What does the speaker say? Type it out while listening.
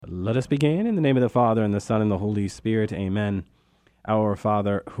Let us begin in the name of the Father, and the Son, and the Holy Spirit. Amen. Our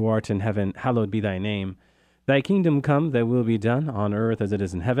Father, who art in heaven, hallowed be thy name. Thy kingdom come, thy will be done, on earth as it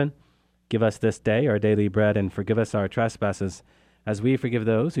is in heaven. Give us this day our daily bread, and forgive us our trespasses, as we forgive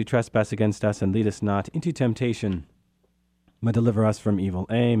those who trespass against us, and lead us not into temptation, but deliver us from evil.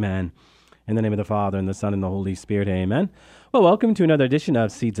 Amen. In the name of the Father, and the Son, and the Holy Spirit. Amen. Well, welcome to another edition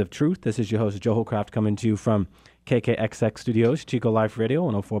of Seeds of Truth. This is your host, Joe Hollcraft, coming to you from KKXX Studios, Chico Life Radio,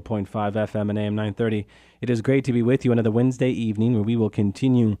 104.5 FM and AM 930. It is great to be with you another Wednesday evening where we will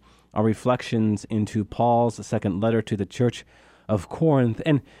continue our reflections into Paul's second letter to the Church of Corinth.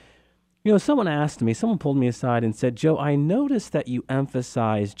 And, someone pulled me aside and said, Joe, I noticed that you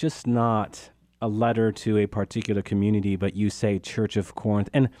emphasize just not a letter to a particular community, but you say Church of Corinth.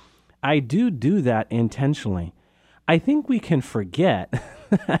 And I do that intentionally. I think we can forget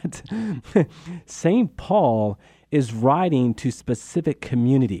that St. Paul is writing to specific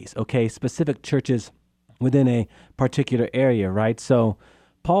communities, specific churches within a particular area, right? So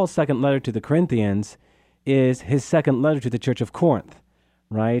Paul's second letter to the Corinthians is his second letter to the Church of Corinth,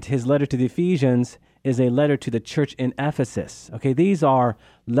 right? His letter to the Ephesians is a letter to the church in Ephesus. These are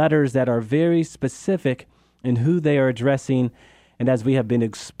letters that are very specific in who they are addressing. And as we have been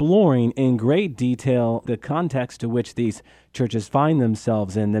exploring in great detail the context to which these churches find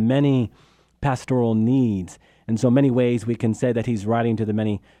themselves in, the many pastoral needs, in so many ways we can say that he's writing to the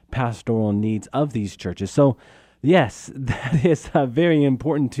many pastoral needs of these churches. So yes, that is very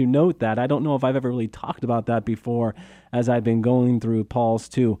important to note that. I don't know if I've ever really talked about that before as I've been going through Paul's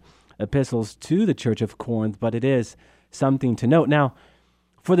two epistles to the Church of Corinth, but it is something to note. Now,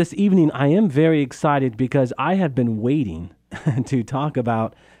 for this evening, I am very excited because I have been waiting to talk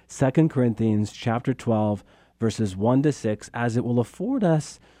about 2 Corinthians chapter 12, verses 1 to 6, as it will afford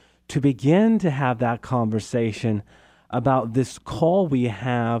us to begin to have that conversation about this call we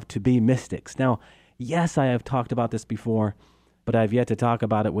have to be mystics. Now, yes, I have talked about this before, but I've yet to talk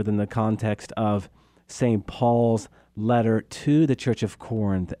about it within the context of St. Paul's letter to the Church of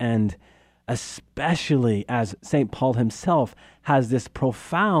Corinth, and especially as St. Paul himself has this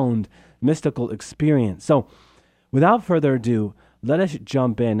profound mystical experience. So, without further ado, let us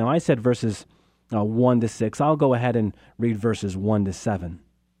jump in. Now, I said verses 1 to 6. I'll go ahead and read verses 1 to 7.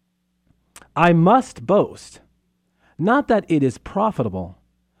 I must boast, not that it is profitable,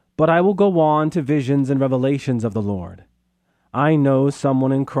 but I will go on to visions and revelations of the Lord. I know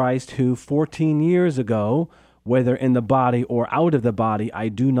someone in Christ who 14 years ago, whether in the body or out of the body, I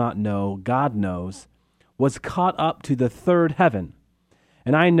do not know, God knows, was caught up to the third heaven.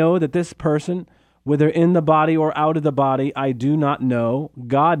 And I know that this person, whether in the body or out of the body, I do not know,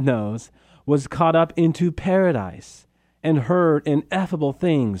 God knows, was caught up into paradise and heard ineffable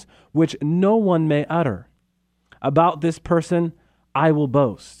things which no one may utter. About this person I will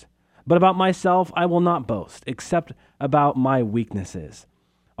boast, but about myself I will not boast, except about my weaknesses.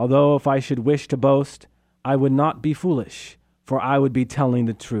 Although if I should wish to boast, I would not be foolish, for I would be telling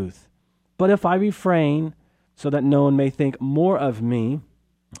the truth. But if I refrain, so that no one may think more of me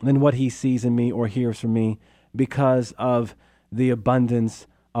than what he sees in me or hears from me, because of the abundance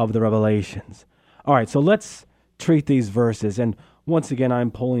of the revelations. All right, so let's treat these verses. And once again, I'm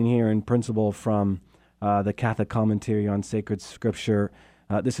pulling here in principle from the Catholic Commentary on Sacred Scripture.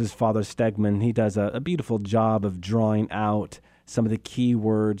 This is Father Stegman. He does a beautiful job of drawing out some of the key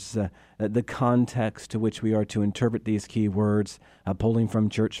words, the context to which we are to interpret these key words, pulling from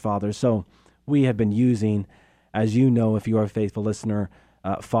Church Fathers. So we have been using, as you know, if you are a faithful listener,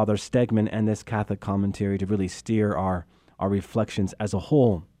 Father Stegman and this Catholic commentary to really steer our reflections as a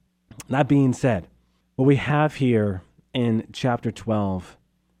whole. That being said, what we have here in chapter 12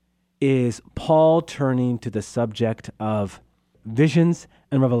 is Paul turning to the subject of visions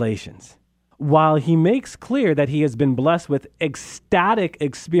and revelations. While he makes clear that he has been blessed with ecstatic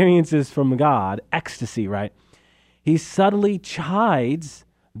experiences from God, ecstasy, right? He subtly chides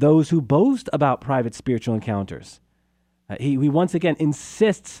those who boast about private spiritual encounters. He once again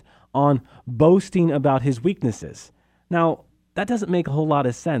insists on boasting about his weaknesses. Now, that doesn't make a whole lot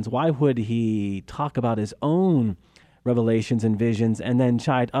of sense. Why would he talk about his own revelations and visions and then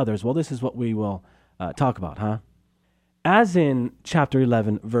chide others? Well, this is what we will talk about, As in chapter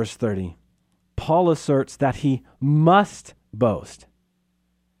 11, verse 30, Paul asserts that he must boast.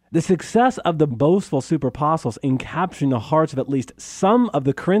 The success of the boastful super apostles in capturing the hearts of at least some of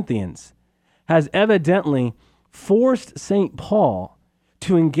the Corinthians has evidently forced St. Paul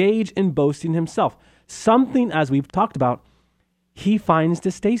to engage in boasting himself, something, as we've talked about, he finds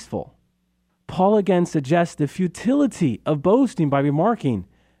distasteful. Paul again suggests the futility of boasting by remarking,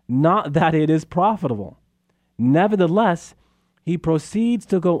 not that it is profitable. Nevertheless, he proceeds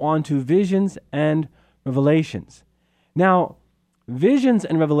to go on to visions and revelations. Now, visions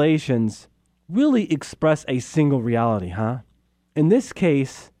and revelations really express a single reality, huh? In this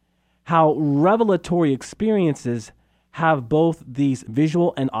case, how revelatory experiences have both these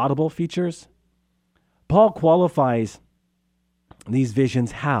visual and audible features. Paul qualifies these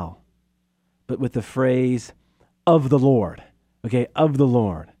visions how? But with the phrase, of the Lord. Okay, of the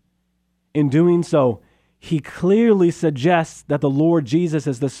Lord. In doing so, he clearly suggests that the Lord Jesus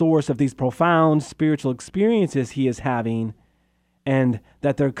is the source of these profound spiritual experiences he is having, and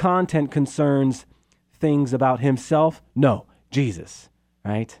that their content concerns things about himself. No, Jesus,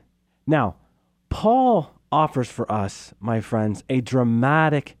 right? Now, Paul offers for us, my friends, a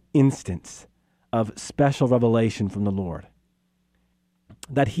dramatic instance of special revelation from the Lord.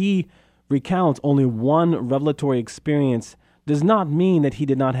 That he recounts only one revelatory experience does not mean that he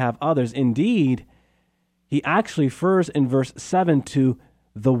did not have others. Indeed, he actually refers in verse 7 to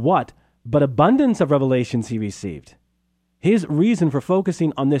the what, but abundance of revelations he received. His reason for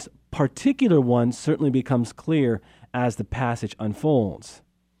focusing on this particular one certainly becomes clear as the passage unfolds.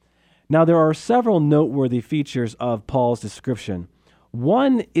 Now, there are several noteworthy features of Paul's description.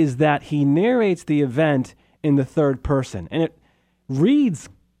 One is that he narrates the event in the third person, and it reads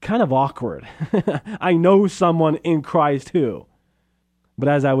kind of awkward. I know someone in Christ who. But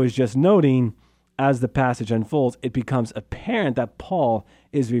as I was just noting, as the passage unfolds, it becomes apparent that Paul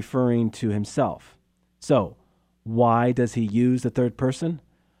is referring to himself. So, why does he use the third person?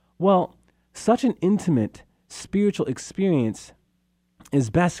 Well, such an intimate spiritual experience is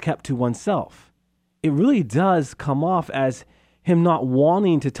best kept to oneself. It really does come off as him not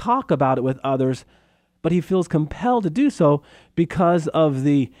wanting to talk about it with others, but he feels compelled to do so because of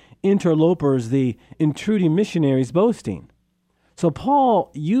the interlopers, the intruding missionaries boasting. So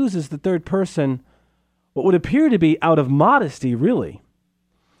Paul uses the third person, what would appear to be out of modesty, really.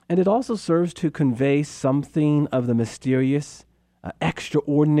 And it also serves to convey something of the mysterious,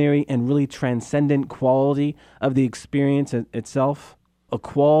 extraordinary, and really transcendent quality of the experience itself, a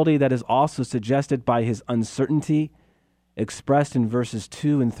quality that is also suggested by his uncertainty, expressed in verses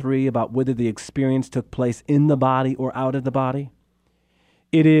 2 and 3 about whether the experience took place in the body or out of the body.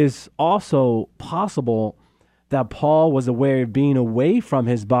 It is also possible that Paul was aware of being away from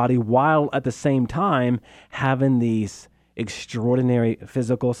his body while at the same time having these extraordinary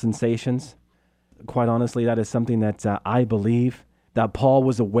physical sensations. Quite honestly, that is something that I believe, that Paul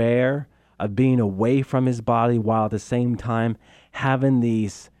was aware of being away from his body while at the same time having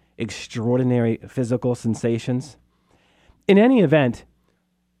these extraordinary physical sensations. In any event,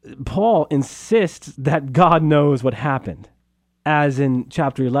 Paul insists that God knows what happened. As in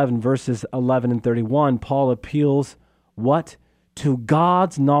chapter 11, verses 11 and 31, Paul appeals, what? To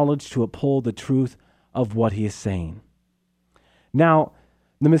God's knowledge to uphold the truth of what he is saying. Now,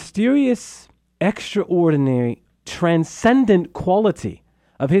 the mysterious, extraordinary, transcendent quality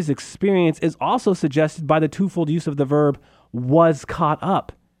of his experience is also suggested by the twofold use of the verb was caught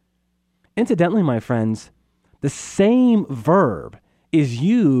up. Incidentally, my friends, the same verb is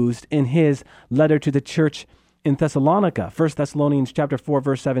used in his letter to the church in Thessalonica, 1 Thessalonians chapter 4,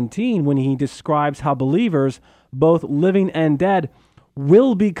 verse 17, when he describes how believers, both living and dead,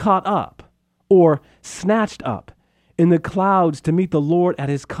 will be caught up or snatched up in the clouds to meet the Lord at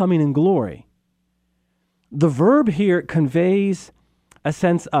his coming in glory. The verb here conveys a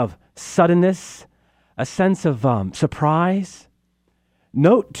sense of suddenness, a sense of surprise.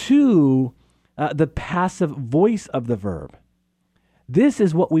 Note, too, the passive voice of the verb. This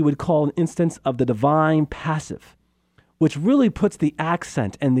is what we would call an instance of the divine passive, which really puts the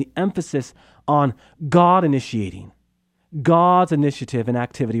accent and the emphasis on God initiating, God's initiative and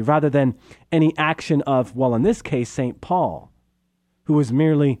activity, rather than any action of, well, in this case, St. Paul, who was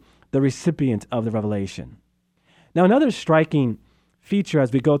merely the recipient of the revelation. Now, another striking feature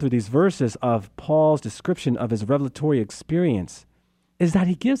as we go through these verses of Paul's description of his revelatory experience is that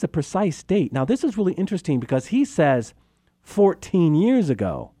he gives a precise date. Now, this is really interesting because he says 14 years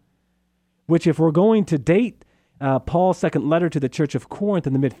ago, which if we're going to date Paul's second letter to the church of Corinth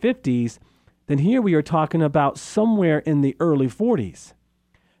in the mid-50s, then here we are talking about somewhere in the early 40s.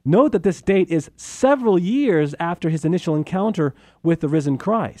 Note that this date is several years after his initial encounter with the risen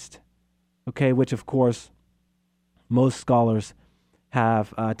Christ, okay, which of course most scholars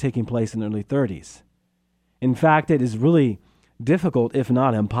have taking place in the early 30s. In fact, it is really difficult, if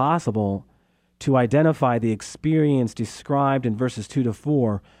not impossible, to identify the experience described in verses 2 to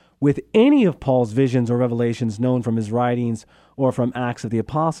 4 with any of Paul's visions or revelations known from his writings or from Acts of the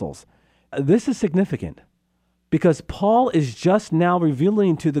Apostles. This is significant because Paul is just now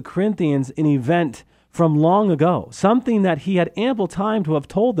revealing to the Corinthians an event from long ago, something that he had ample time to have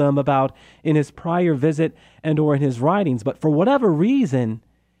told them about in his prior visit and or in his writings. But for whatever reason,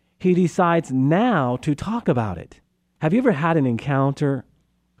 he decides now to talk about it. Have you ever had an encounter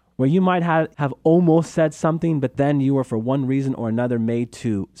where you might have almost said something, but then you were for one reason or another made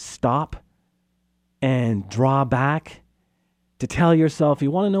to stop and draw back to tell yourself,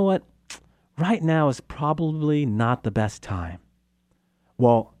 you want to know what? Right now is probably not the best time.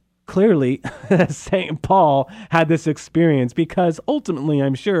 Well, clearly, St. Paul had this experience because ultimately,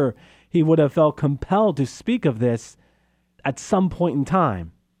 I'm sure, he would have felt compelled to speak of this at some point in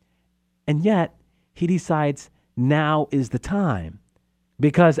time. And yet, he decides now is the time.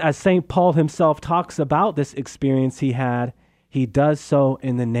 Because as St. Paul himself talks about this experience he had, he does so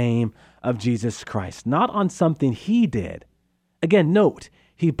in the name of Jesus Christ, not on something he did. Again, note,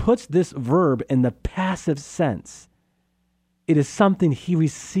 he puts this verb in the passive sense. It is something he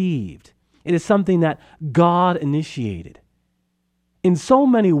received. It is something that God initiated. In so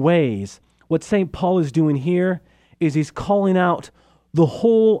many ways, what St. Paul is doing here is he's calling out the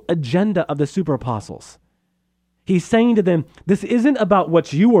whole agenda of the super apostles. He's saying to them, this isn't about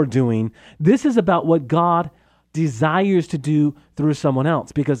what you are doing. This is about what God desires to do through someone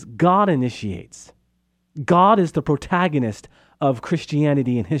else, because God initiates. God is the protagonist of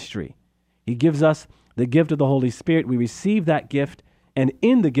Christianity in history. He gives us the gift of the Holy Spirit. We receive that gift, and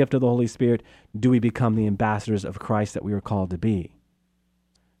in the gift of the Holy Spirit, do we become the ambassadors of Christ that we are called to be.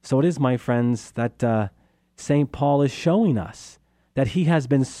 So it is, my friends, that St. Paul is showing us that he has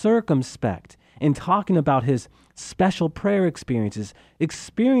been circumspect in talking about his special prayer experiences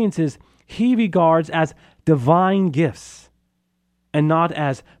he regards as divine gifts and not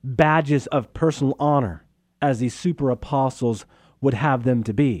as badges of personal honor, as the super apostles would have them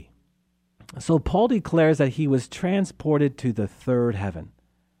to be. So Paul declares that he was transported to the third heaven,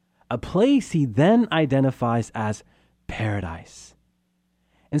 a place he then identifies as paradise.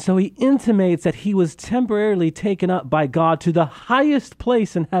 And so he intimates that he was temporarily taken up by God to the highest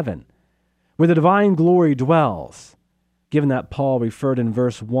place in heaven, where the divine glory dwells. Given that Paul referred in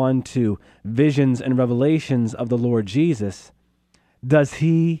verse 1 to visions and revelations of the Lord Jesus, does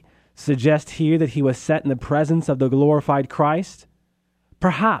he suggest here that he was set in the presence of the glorified Christ?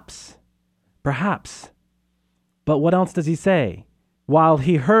 Perhaps. But what else does he say? While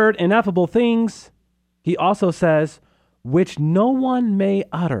he heard ineffable things, he also says, which no one may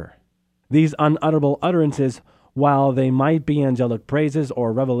utter. These unutterable utterances, while they might be angelic praises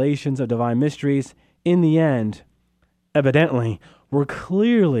or revelations of divine mysteries, in the end, evidently, were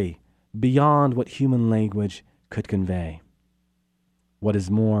clearly beyond what human language could convey. What is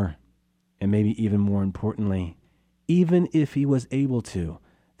more, and maybe even more importantly, even if he was able to,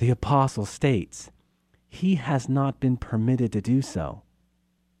 the apostle states, he has not been permitted to do so.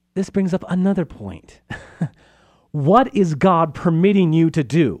 This brings up another point. What is God permitting you to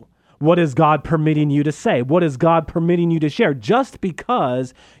do? What is God permitting you to say? What is God permitting you to share? Just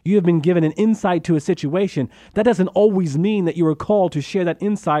because you have been given an insight to a situation, that doesn't always mean that you are called to share that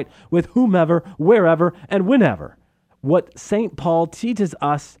insight with whomever, wherever, and whenever. What St. Paul teaches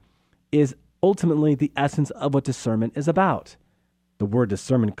us is ultimately the essence of what discernment is about. The word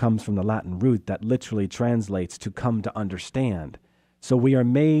discernment comes from the Latin root that literally translates to come to understand. So we are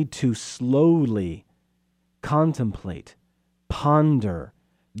made to slowly contemplate, ponder,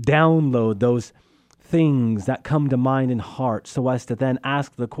 download those things that come to mind and heart so as to then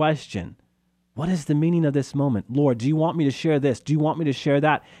ask the question, what is the meaning of this moment? Lord, do you want me to share this? Do you want me to share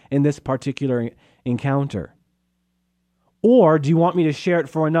that in this particular encounter? Or do you want me to share it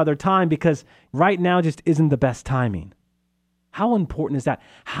for another time because right now just isn't the best timing? How important is that?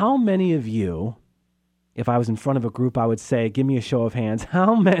 How many of you, if I was in front of a group, I would say, give me a show of hands,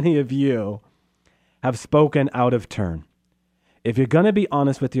 how many of you have spoken out of turn? If you're going to be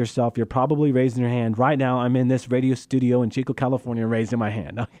honest with yourself, you're probably raising your hand. Right now, I'm in this radio studio in Chico, California, raising my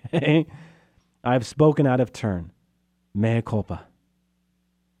hand, okay? I've spoken out of turn. Mea culpa.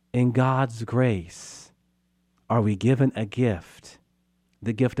 In God's grace, are we given a gift?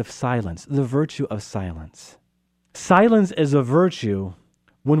 The gift of silence, the virtue of silence. Silence is a virtue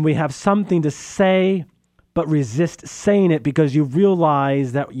when we have something to say, but resist saying it because you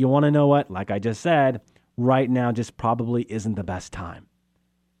realize that you want to know what, like I just said, right now just probably isn't the best time.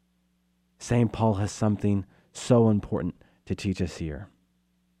 St. Paul has something so important to teach us here.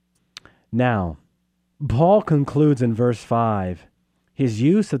 Now, Paul concludes in verse 5 his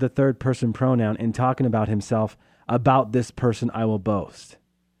use of the third person pronoun in talking about himself. About this person I will boast.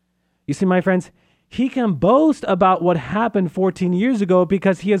 You see, my friends, he can boast about what happened 14 years ago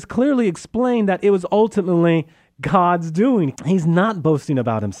because he has clearly explained that it was ultimately God's doing. He's not boasting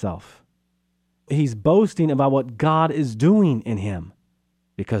about himself. He's boasting about what God is doing in him.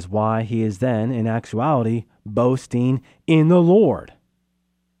 Because why? He is then, in actuality, boasting in the Lord.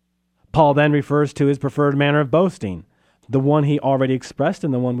 Paul then refers to his preferred manner of boasting, the one he already expressed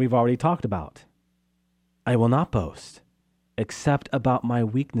and the one we've already talked about. I will not boast, except about my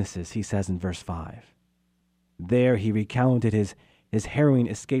weaknesses, he says in verse 5. There he recounted his harrowing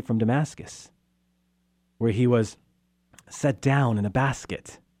escape from Damascus, where he was set down in a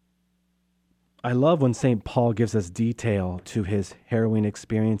basket. I love when St. Paul gives us detail to his harrowing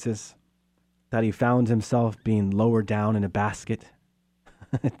experiences, that he found himself being lowered down in a basket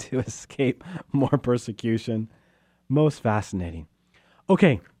to escape more persecution. Most fascinating.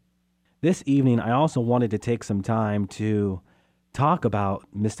 Okay, this evening I also wanted to take some time to talk about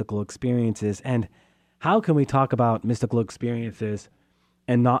mystical experiences. And how can we talk about mystical experiences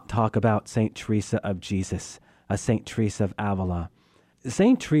and not talk about St. Teresa of Jesus, St. Teresa of Avila?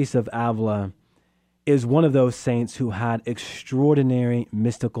 St. Teresa of Avila is one of those saints who had extraordinary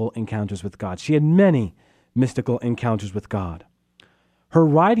mystical encounters with God. She had many mystical encounters with God. Her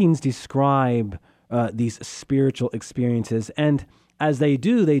writings describe these spiritual experiences, and as they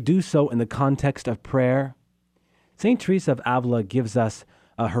do so in the context of prayer. St. Teresa of Avila gives us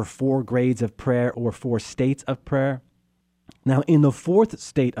her 4 grades of prayer, or 4 states of prayer. Now, in the 4th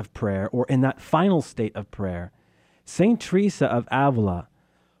state of prayer, or in that final state of prayer, St. Teresa of Avila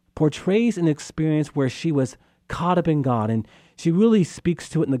portrays an experience where she was caught up in God, and she really speaks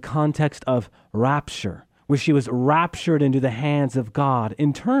to it in the context of rapture, where she was raptured into the hands of God,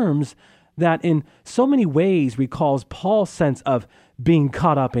 in terms that in so many ways recalls Paul's sense of being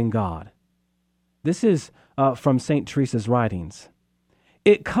caught up in God. This is from St. Teresa's writings.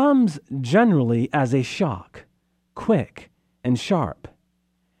 It comes generally as a shock, quick and sharp,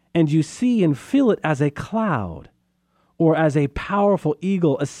 and you see and feel it as a cloud, or as a powerful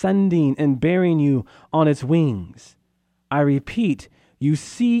eagle ascending and bearing you on its wings. I repeat, you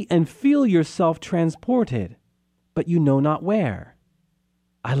see and feel yourself transported, but you know not where.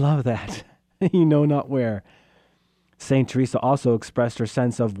 I love that. You know not where. St. Teresa also expressed her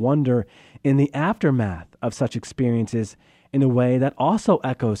sense of wonder in the aftermath of such experiences in a way that also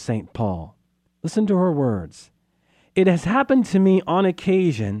echoes St. Paul. Listen to her words. It has happened to me on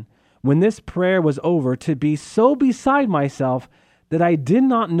occasion, when this prayer was over, to be so beside myself that I did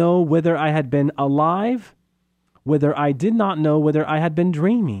not know whether I had been alive, whether I did not know whether I had been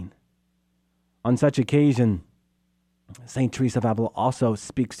dreaming. On such occasion, St. Teresa of Avila also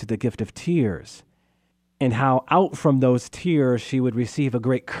speaks to the gift of tears, and how out from those tears she would receive a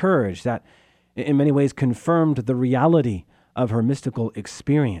great courage that in many ways confirmed the reality of her mystical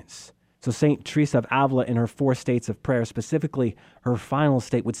experience. So St. Teresa of Avila, in her 4 states of prayer, specifically her final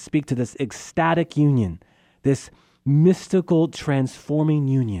state, would speak to this ecstatic union, this mystical transforming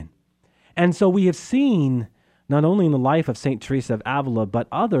union. And so we have seen, not only in the life of St. Teresa of Avila, but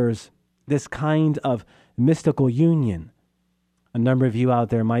others, this kind of mystical union. A number of you out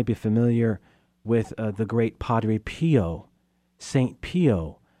there might be familiar with the great Padre Pio, St.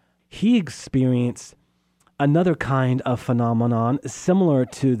 Pio. He experienced another kind of phenomenon similar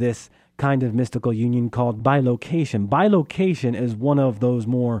to this kind of mystical union called bilocation. Bilocation is one of those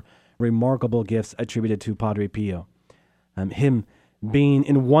more remarkable gifts attributed to Padre Pio. Him being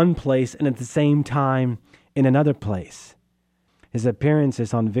in one place and at the same time in another place. His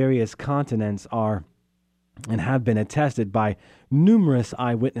appearances on various continents are and have been attested by numerous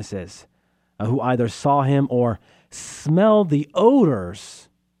eyewitnesses who either saw him or smelled the odors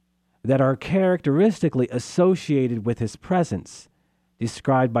that are characteristically associated with his presence,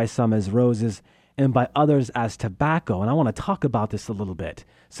 described by some as roses and by others as tobacco. And I want to talk about this a little bit.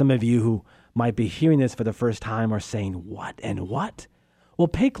 Some of you who might be hearing this for the first time are saying, what and what? Well,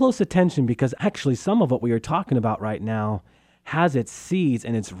 pay close attention, because actually some of what we are talking about right now has its seeds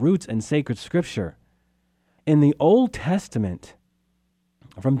and its roots in sacred scripture. In the Old Testament,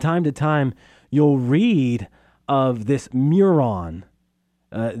 from time to time, you'll read of this muron,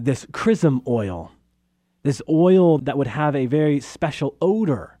 this chrism oil, this oil that would have a very special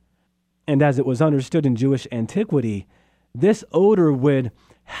odor. And as it was understood in Jewish antiquity, this odor would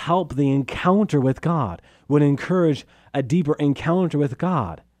help the encounter with God, would encourage a deeper encounter with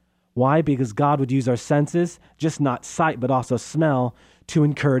God. Why? Because God would use our senses, just not sight, but also smell, to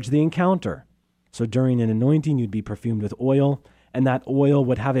encourage the encounter. So during an anointing, you'd be perfumed with oil, and that oil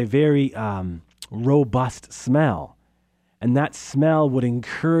would have a very robust smell. And that smell would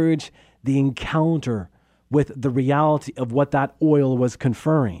encourage the encounter with the reality of what that oil was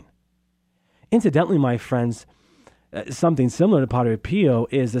conferring. Incidentally, my friends, something similar to Padre Pio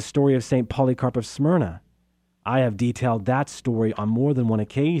is the story of St. Polycarp of Smyrna. I have detailed that story on more than one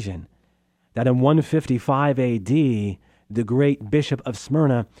occasion. that in 155 AD, the great bishop of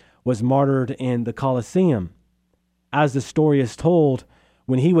Smyrna was martyred in the Colosseum. As the story is told,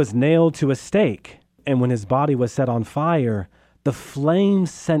 when he was nailed to a stake and when his body was set on fire, the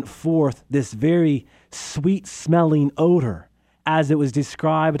flames sent forth this very sweet-smelling odor, as it was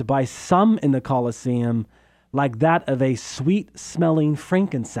described by some in the Colosseum, like that of a sweet-smelling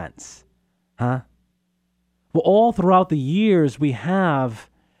frankincense. Well, all throughout the years, we have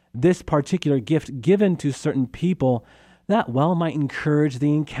this particular gift given to certain people that, well, might encourage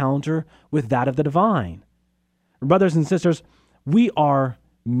the encounter with that of the divine. Brothers and sisters, we are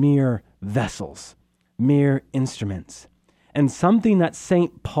mere vessels, mere instruments. And something that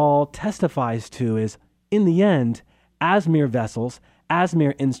St. Paul testifies to is, in the end, as mere vessels, as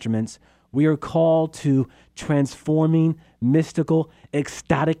mere instruments, we are called to transforming, mystical,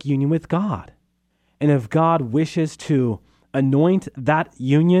 ecstatic union with God. And if God wishes to anoint that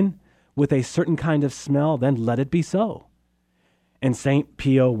union with a certain kind of smell, then let it be so. And St.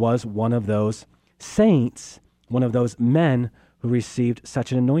 Pio was one of those saints, one of those men who received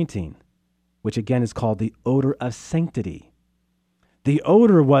such an anointing, which again is called the odor of sanctity. The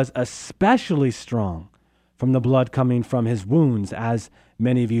odor was especially strong from the blood coming from his wounds. As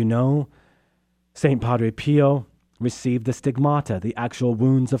many of you know, St. Padre Pio received the stigmata, the actual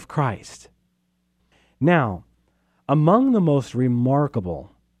wounds of Christ. Now, among the most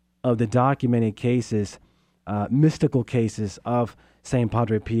remarkable of the documented cases, mystical cases of St.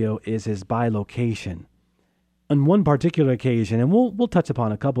 Padre Pio is his bilocation. On one particular occasion, and we'll touch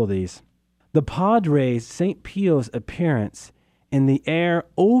upon a couple of these, the Padre's, St. Pio's appearance in the air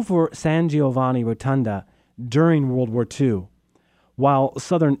over San Giovanni Rotunda during World War II. While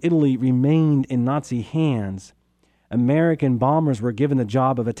southern Italy remained in Nazi hands, American bombers were given the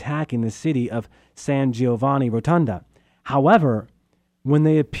job of attacking the city of San Giovanni Rotunda. However, when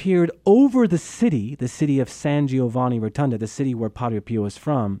they appeared over the city of San Giovanni Rotunda, the city where Padre Pio is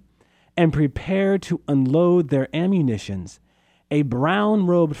from, and prepared to unload their ammunitions, a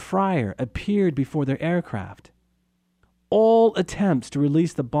brown-robed friar appeared before their aircraft. All attempts to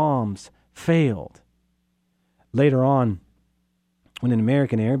release the bombs failed. Later on, when an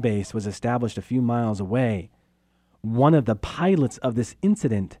American airbase was established a few miles away, one of the pilots of this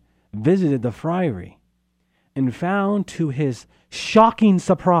incident visited the friary and found to his shocking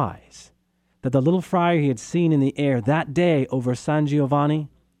surprise that the little friar he had seen in the air that day over San Giovanni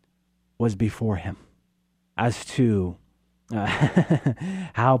was before him. As to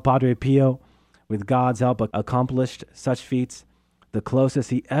how Padre Pio, with God's help, accomplished such feats, the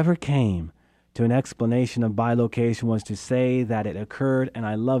closest he ever came to an explanation of bilocation was to say that it occurred, and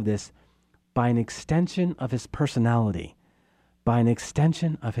I love this, by an extension of his personality. By an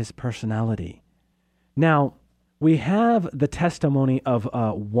extension of his personality. Now, we have the testimony of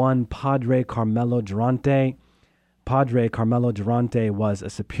one Padre Carmelo Durante. Padre Carmelo Durante was a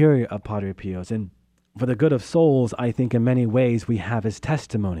superior of Padre Pio's, and for the good of souls, I think in many ways we have his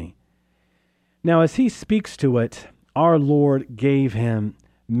testimony. Now, as he speaks to it, our Lord gave him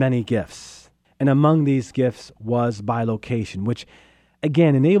many gifts, and among these gifts was bilocation, which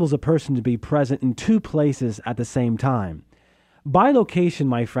again enables a person to be present in two places at the same time. Bilocation,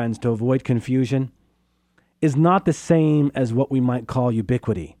 my friends, to avoid confusion, is not the same as what we might call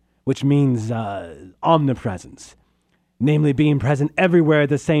ubiquity, which means omnipresence, namely being present everywhere at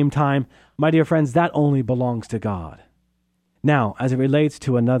the same time. My dear friends, that only belongs to God. Now, as it relates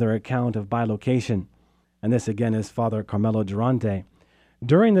to another account of bilocation, and this again is Father Carmelo Durante,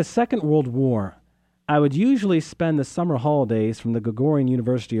 during the Second World War, I would usually spend the summer holidays from the Gregorian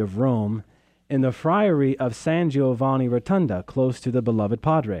University of Rome in the friary of San Giovanni Rotunda, close to the beloved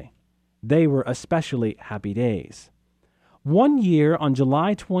Padre. They were especially happy days. One year, on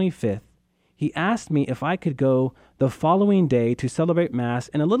July 25th, he asked me if I could go the following day to celebrate Mass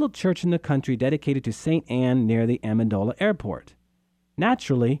in a little church in the country dedicated to St. Anne near the Amendola airport.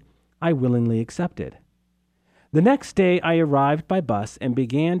 Naturally, I willingly accepted. The next day, I arrived by bus and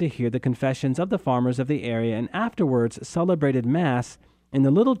began to hear the confessions of the farmers of the area, and afterwards celebrated Mass in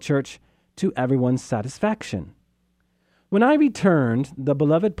the little church to everyone's satisfaction. When I returned, the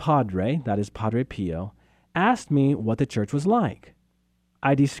beloved Padre, that is Padre Pio, asked me what the church was like.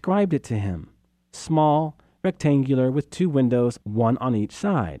 I described it to him, small, rectangular, with 2 windows, one on each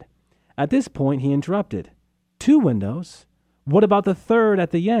side. At this point, he interrupted. 2 windows? What about the third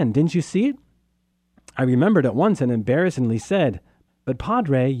at the end? Didn't you see it? I remembered at once and embarrassedly said, "But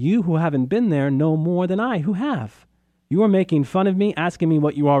Padre, you who haven't been there know more than I who have. You are making fun of me, asking me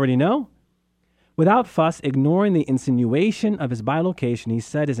what you already know?" Without fuss, ignoring the insinuation of his bilocation, he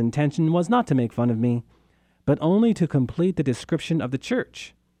said his intention was not to make fun of me, but only to complete the description of the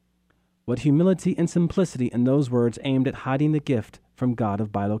church. but humility and simplicity in those words aimed at hiding the gift from God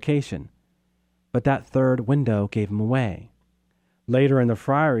of bilocation. But that third window gave him away. Later in the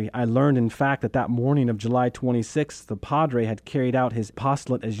friary, I learned in fact that morning of July 26th, the padre had carried out his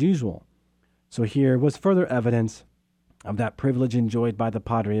apostolate as usual. So here was further evidence of that privilege enjoyed by the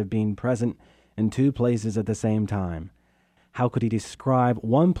padre of being present in two places at the same time. How could he describe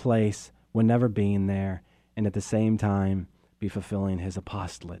one place when never being there, and at the same time be fulfilling his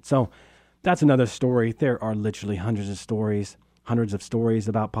apostolate? So that's another story. There are literally hundreds of stories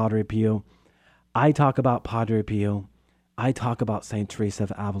about Padre Pio. I talk about Padre Pio. I talk about St. Teresa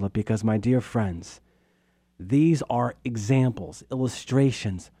of Avila because, my dear friends, these are examples,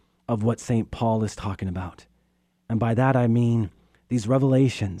 illustrations of what St. Paul is talking about. And by that I mean these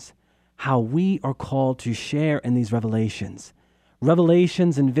revelations, how we are called to share in these revelations.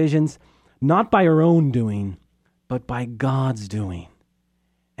 Revelations and visions, not by our own doing, but by God's doing.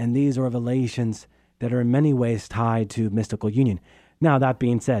 And these are revelations that are in many ways tied to mystical union. Now, that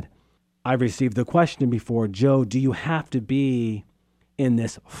being said, I've received the question before, Joe, do you have to be in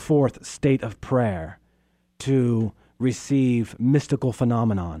this fourth state of prayer to receive mystical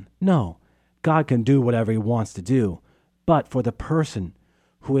phenomenon? No, God can do whatever he wants to do. But for the person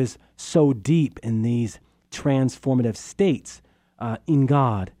who is so deep in these transformative states in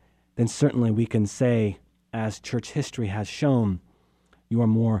God, then certainly we can say, as church history has shown, you are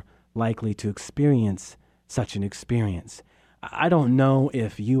more likely to experience such an experience. I don't know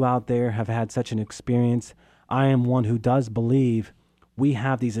if you out there have had such an experience. I am one who does believe we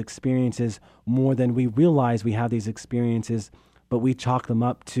have these experiences more than we realize we have these experiences, but we chalk them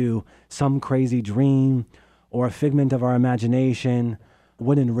up to some crazy dream or a figment of our imagination,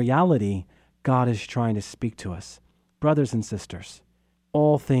 when in reality, God is trying to speak to us. Brothers and sisters,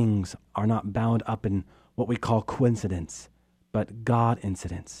 all things are not bound up in what we call coincidence, but God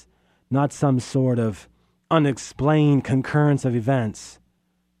incidents, not some sort of unexplained concurrence of events,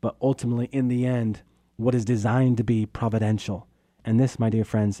 but ultimately, in the end, what is designed to be providential. And this, my dear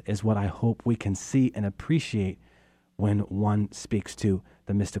friends, is what I hope we can see and appreciate when one speaks to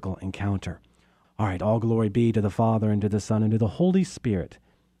the mystical encounter. All right, all glory be to the Father, and to the Son, and to the Holy Spirit,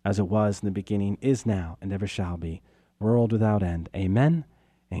 as it was in the beginning, is now, and ever shall be, world without end. Amen,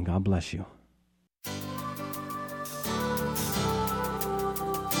 and God bless you.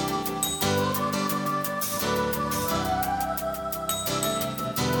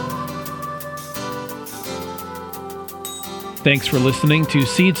 Thanks for listening to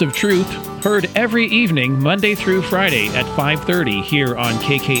Seeds of Truth, heard every evening, Monday through Friday at 5:30 here on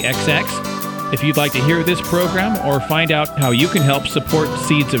KKXX. If you'd like to hear this program or find out how you can help support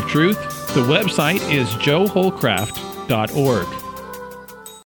Seeds of Truth, the website is joehollcraft.org.